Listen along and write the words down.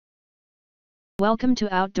Welcome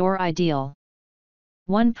to Outdoor Ideal.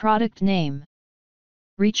 One product name.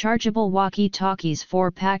 Rechargeable Walkie Talkies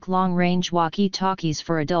 4-pack long-range walkie talkies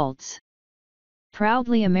for adults.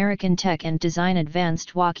 Proudly American tech and design,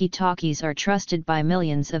 advanced walkie talkies are trusted by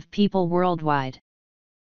millions of people worldwide.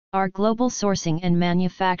 Our global sourcing and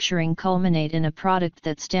manufacturing culminate in a product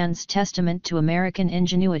that stands testament to American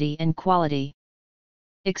ingenuity and quality.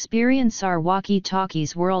 Experience our walkie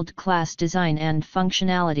talkies' world-class design and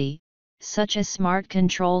functionality, such as smart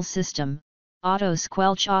control system, auto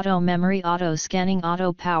squelch, auto memory, auto scanning,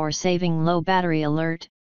 auto power saving, low battery alert,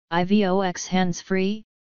 IVOX hands-free,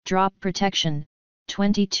 drop protection,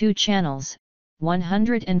 22 channels,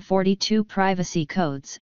 142 privacy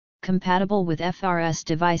codes, compatible with FRS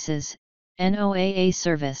devices, NOAA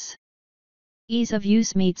service. Ease of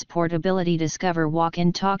use meets portability. Discover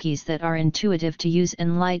walk-in talkies that are intuitive to use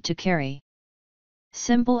and light to carry.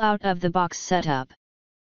 Simple out-of-the-box setup.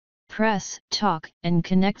 Press, talk, and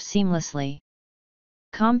connect seamlessly.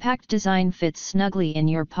 Compact design fits snugly in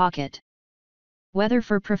your pocket. Whether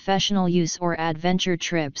for professional use or adventure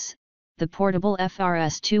trips, the portable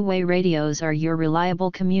FRS two-way radios are your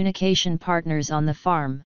reliable communication partners on the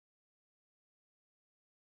farm.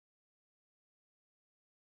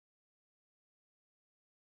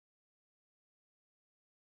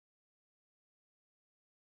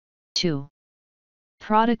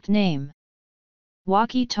 Product name.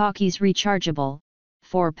 Walkie Talkies Rechargeable,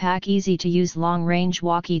 4-pack easy-to-use long-range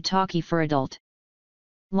walkie-talkie for adult.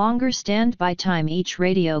 Longer standby time. Each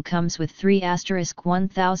radio comes with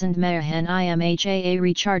 3*1000 mAh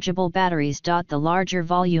rechargeable batteries. The larger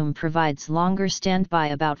volume provides longer standby,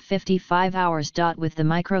 about 55 hours. With the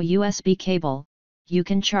micro USB cable, you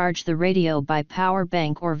can charge the radio by power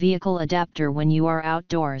bank or vehicle adapter when you are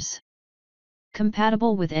outdoors.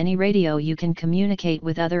 Compatible with any radio, you can communicate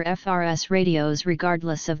with other FRS radios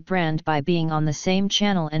regardless of brand by being on the same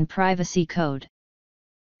channel and privacy code.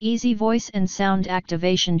 Easy voice and sound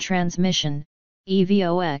activation transmission,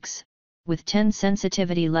 EVOX, with 10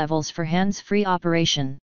 sensitivity levels for hands-free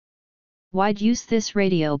operation. Wide use. This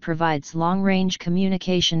radio provides long-range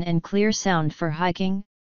communication and clear sound for hiking,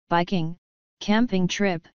 biking, camping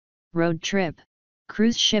trip, road trip,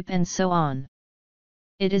 cruise ship and so on.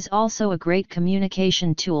 It is also a great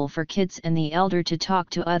communication tool for kids and the elder to talk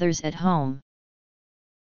to others at home.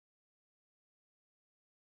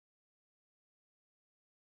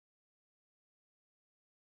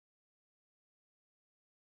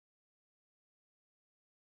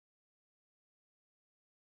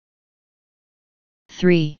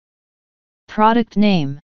 Product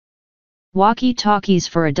name. Walkie Talkies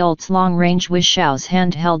for adults long Range-Wishouse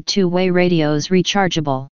handheld two-way radios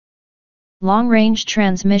rechargeable. Long-range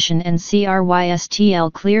transmission and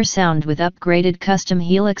CRYSTL clear sound with upgraded custom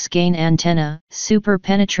helix gain antenna, super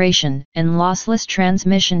penetration, and lossless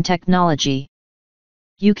transmission technology.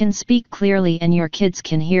 You can speak clearly and your kids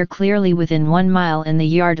can hear clearly within 1 mile in the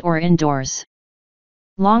yard or indoors.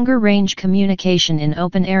 Longer range communication in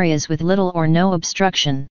open areas with little or no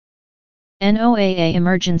obstruction. NOAA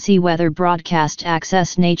emergency weather broadcast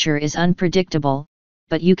access. Nature is unpredictable,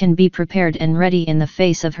 but you can be prepared and ready in the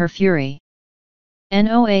face of her fury.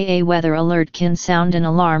 NOAA weather alert can sound an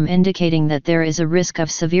alarm indicating that there is a risk of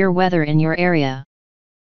severe weather in your area.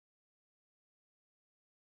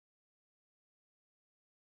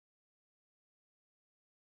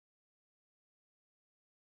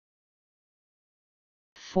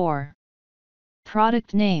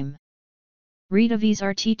 Product name. Retevis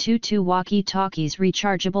RT22 Walkie Talkies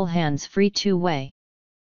Rechargeable Hands-Free Two-Way.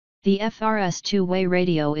 The FRS two-way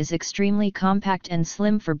radio is extremely compact and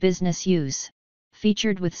slim for business use.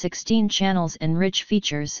 Featured with 16 channels and rich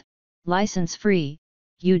features, license-free.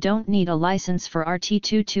 You don't need a license for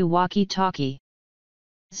RT22 walkie-talkie.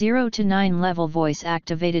 0 to 9 level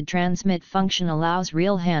voice-activated transmit function allows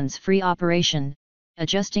real hands-free operation.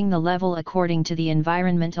 Adjusting the level according to the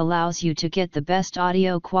environment allows you to get the best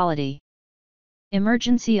audio quality.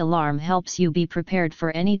 Emergency alarm helps you be prepared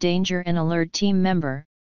for any danger and alert team member.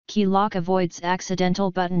 Key lock avoids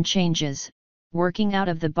accidental button changes, working out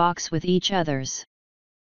of the box with each others.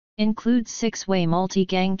 Includes 6-way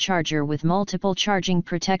multi-gang charger with multiple charging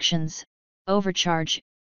protections, overcharge,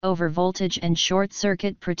 overvoltage and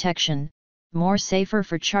short-circuit protection, more safer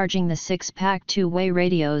for charging the 6-pack two-way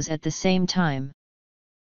radios at the same time.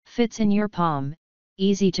 Fits in your palm,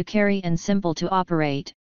 easy to carry and simple to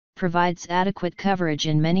operate, provides adequate coverage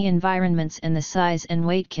in many environments and the size and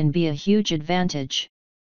weight can be a huge advantage.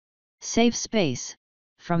 Save space,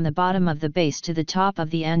 from the bottom of the base to the top of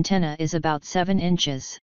the antenna is about 7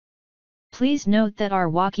 inches. Please note that our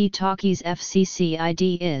Walkie Talkies FCC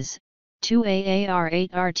ID is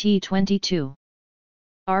 2AAR8RT22.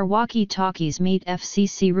 Our Walkie Talkies meet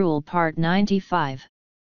FCC Rule Part 95.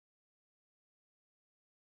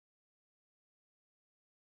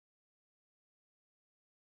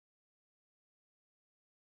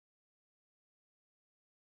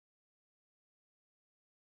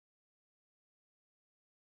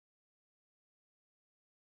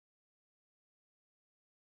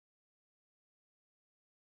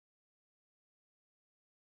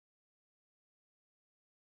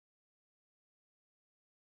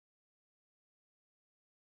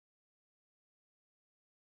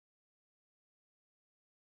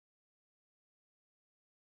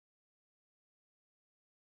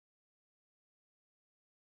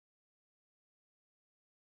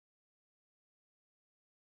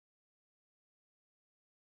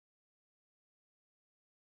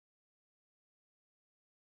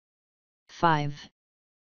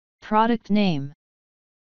 Product name: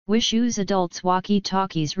 Wishouse Adults Walkie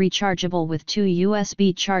Talkies Rechargeable with 2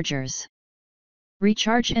 USB chargers.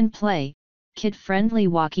 Recharge and play, kid-friendly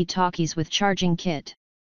walkie talkies with charging kit.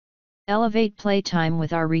 Elevate playtime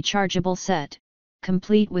with our rechargeable set,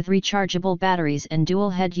 complete with rechargeable batteries and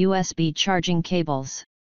dual-head USB charging cables.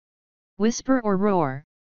 Whisper or roar,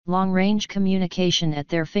 long-range communication at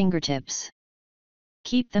their fingertips.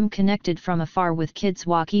 Keep them connected from afar with kids'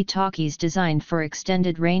 walkie-talkies designed for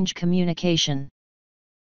extended range communication.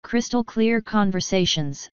 Crystal clear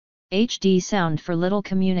conversations, HD sound for little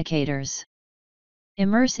communicators.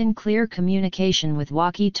 Immerse in clear communication with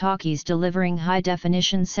walkie-talkies delivering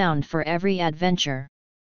high-definition sound for every adventure.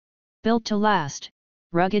 Built to last,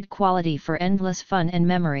 rugged quality for endless fun and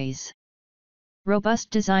memories. Robust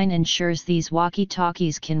design ensures these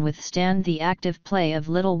walkie-talkies can withstand the active play of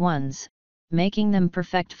little ones, making them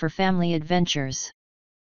perfect for family adventures.